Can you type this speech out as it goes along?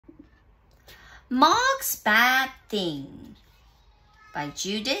Mog's Bad Thing by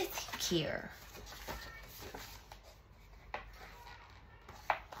Judith Kerr.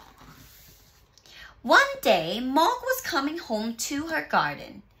 One day, Mog was coming home to her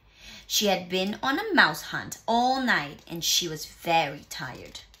garden. She had been on a mouse hunt all night and she was very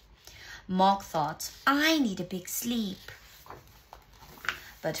tired. Mog thought, I need a big sleep.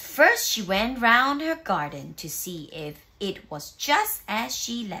 But first she went round her garden to see if it was just as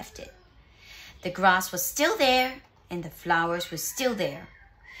she left it. The grass was still there and the flowers were still there.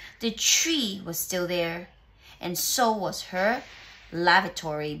 The tree was still there and so was her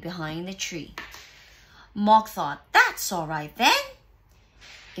lavatory behind the tree. Mog thought, that's all right then.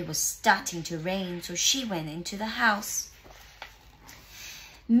 It was starting to rain, so she went into the house.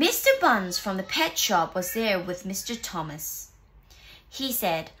 Mr. Buns from the pet shop was there with Mr. Thomas. He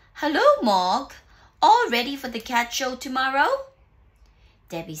said, Hello, Mog. All ready for the cat show tomorrow?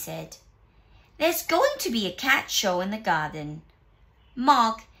 Debbie said, There's going to be a cat show in the garden.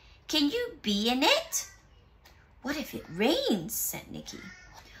 Mog, can you be in it? What if it rains? Said Nicky.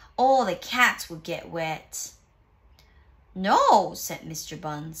 All the cats will get wet. No, said Mr.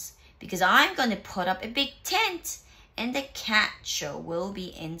 Buns, because I'm going to put up a big tent and the cat show will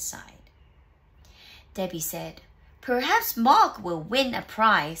be inside. Debbie said, Perhaps Mog will win a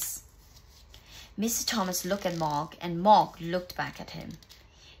prize. Mr. Thomas looked at Mog and Mog looked back at him.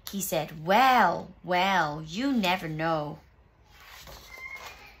 He said, Well, you never know.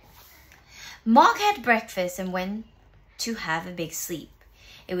 Mog had breakfast and went to have a big sleep.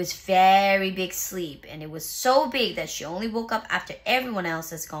 It was very big sleep, and it was so big that she only woke up after everyone else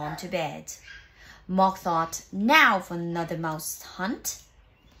has gone to bed. Mog thought, now for another mouse hunt.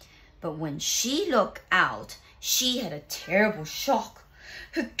 But when she looked out, she had a terrible shock.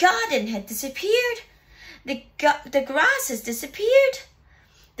 Her garden had disappeared. The grass has disappeared.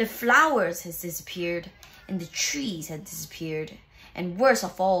 The flowers has disappeared, and the trees had disappeared. And worst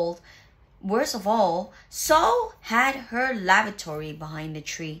of all, so had her lavatory behind the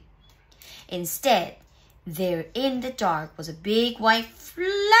tree. Instead, there in the dark was a big white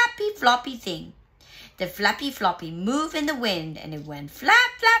flappy floppy thing. The flappy floppy moved in the wind and it went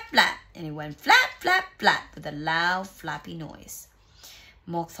flap, flap, flap, and it went flap, flap, flap with a loud flappy noise.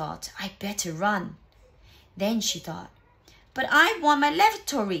 Mog thought, I better run. Then she thought, but I want my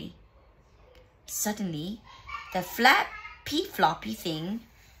lavatory. Suddenly, the flappy floppy thing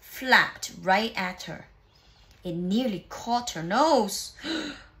flapped right at her. It nearly caught her nose.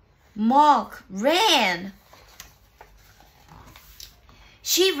 Mog ran.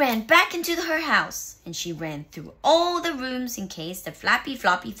 She ran back into her house and she ran through all the rooms in case the flappy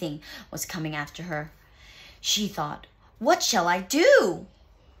floppy thing was coming after her. She thought, what shall I do?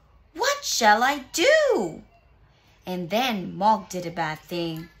 What shall I do? And then Mog did a bad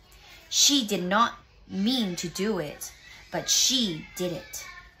thing. She did not mean to do it, but she did it.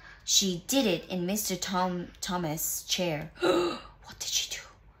 She did it in Mr. Thomas' chair. What did she do?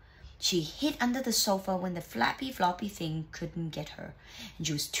 She hid under the sofa when the flappy floppy thing couldn't get her, and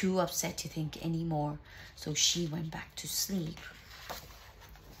she was too upset to think any more, so she went back to sleep.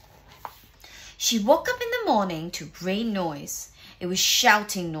 She woke up in the morning to great noise. It was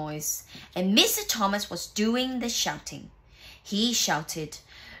shouting noise, and Mr. Thomas was doing the shouting. He shouted,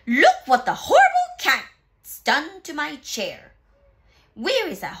 Look what the horrible cat's done to my chair. Where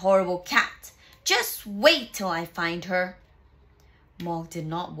is that horrible cat? Just wait till I find her. Mog did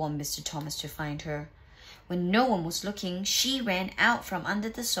not want Mr. Thomas to find her. When no one was looking, she ran out from under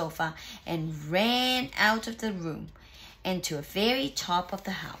the sofa and ran out of the room and to the very top of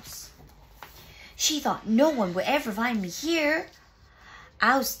the house. She thought no one would ever find me here.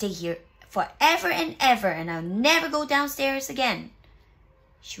 I'll stay here forever and ever and I'll never go downstairs again.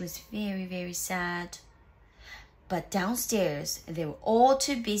 She was very, very sad. But downstairs, they were all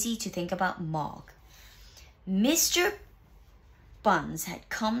too busy to think about Mog. Mr. Buns had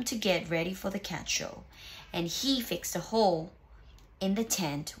come to get ready for the cat show, and he fixed a hole in the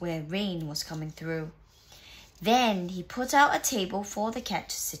tent where rain was coming through. Then he put out a table for the cat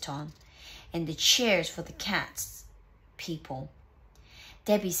to sit on, and the chairs for the cat's people.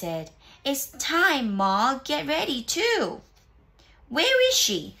 Debbie said, It's time, Mog, get ready too. Where is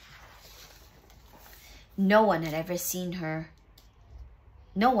she? No one had ever seen her.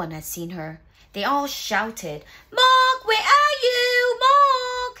 No one had seen her. They all shouted, Mog, where are you,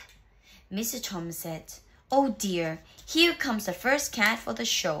 Mog? Mr. Thomas said, Oh dear, here comes the first cat for the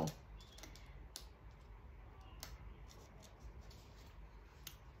show.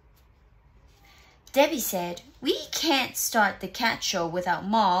 Debbie said, We can't start the cat show without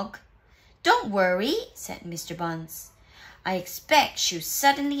Mog. Don't worry, said Mr. Buns. I expect she'll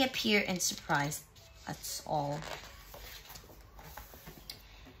suddenly appear and surprise us all.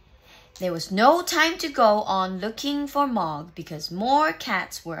 There was no time to go on looking for Mog because more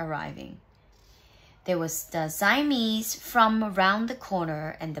cats were arriving. There was the Siamese from around the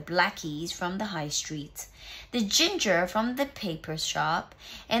corner and the Blackies from the high street, the Ginger from the paper shop,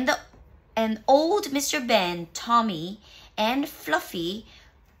 and old Mr. Ben, Tommy, and Fluffy,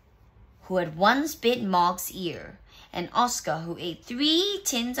 who had once bit Mog's ear, and Oscar, who ate 3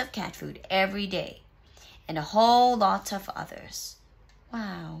 tins of cat food every day, and a whole lot of others.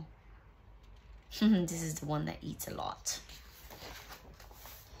 Wow. This is the one that eats a lot.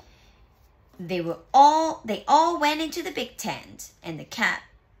 They all went into the big tent, and the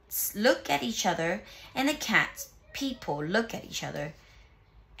cats look at each other, and the cat people look at each other,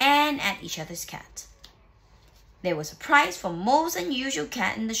 and at each other's cat. There was a prize for most unusual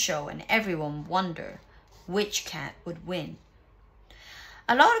cat in the show, and everyone wondered which cat would win.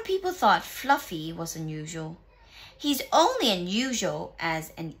 A lot of people thought Fluffy was unusual. He's only unusual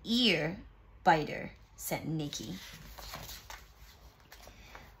as an ear biter, said Nicky.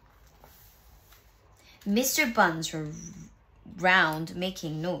 Mr. Buns were round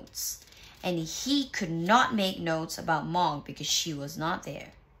making notes, and he could not make notes about Mog because she was not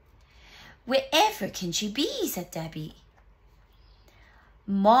there. Wherever can she be? Said Debbie.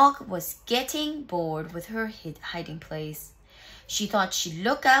 Mog was getting bored with her hiding place. She thought she'd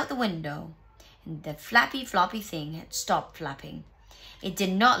look out the window, and the flappy floppy thing had stopped flapping. It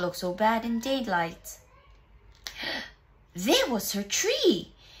did not look so bad in daylight. There was her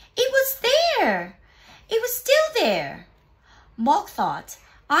tree. It was there. It was still there. Mog thought,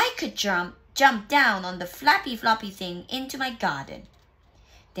 I could jump down on the flappy floppy thing into my garden.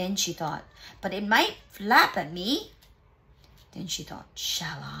 Then she thought, but it might flap at me. Then she thought,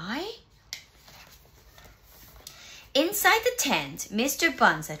 shall I? Inside the tent, Mr.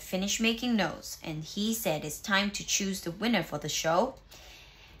 Buns had finished making notes, and he said it's time to choose the winner for the show.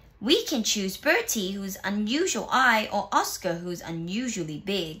 We can choose Bertie, whose unusual eye, or Oscar, who's unusually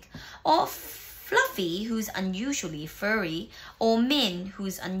big, or Fluffy, who's unusually furry, or Min,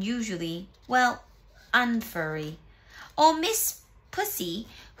 who's unusually, well, unfurry, or Miss Pussy,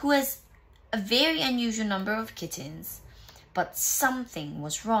 who has a very unusual number of kittens. But something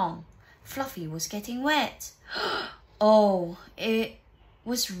was wrong. Fluffy was getting wet. Oh, it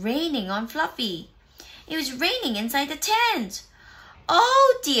was raining on Fluffy. It was raining inside the tent.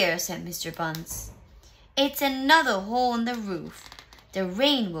 Oh dear, said Mr. Buns. It's another hole in the roof. The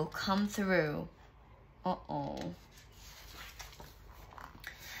rain will come through. Uh-oh.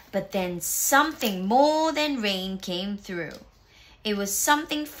 But then something more than rain came through. It was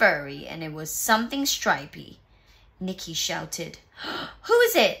something furry, and it was something stripy. Nicky shouted, Who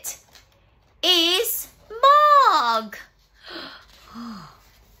is it? It's Mog!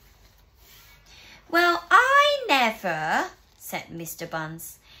 Well, I never, said Mr.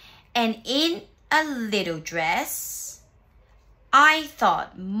 Buns. And in a little dress, I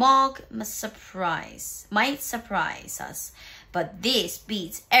thought Mog might surprise us, but this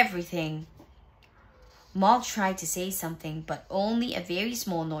beats everything. Mog tried to say something, but only a very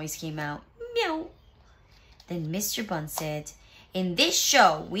small noise came out. Meow. Then Mr. Buns said, in this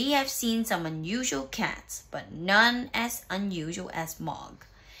show, we have seen some unusual cats, but none as unusual as Mog.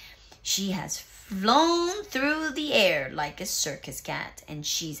 She has flown through the air like a circus cat, and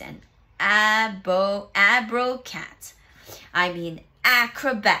she's an acrobat.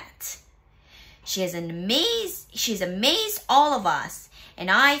 She's amazed all of us,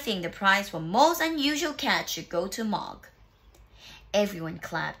 and I think the prize for most unusual cat should go to Mog. Everyone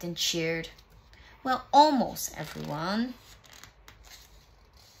clapped and cheered. Well, almost everyone.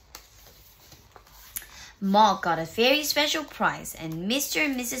 Mog got a very special prize, and Mr.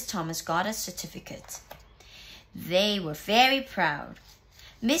 and Mrs. Thomas got a certificate. They were very proud.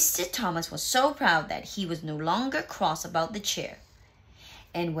 Mr. Thomas was so proud that he was no longer cross about the chair.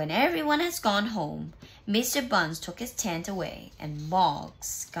 And when everyone has gone home, Mr. Buns took his tent away, and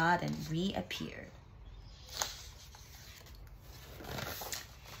Mog's garden reappeared.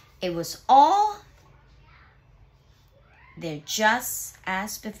 It was all there just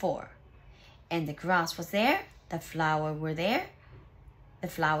as before. And the grass was there, the flowers were there,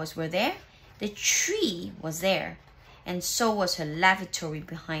 the tree was there, and so was her lavatory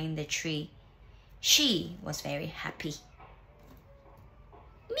behind the tree. She was very happy.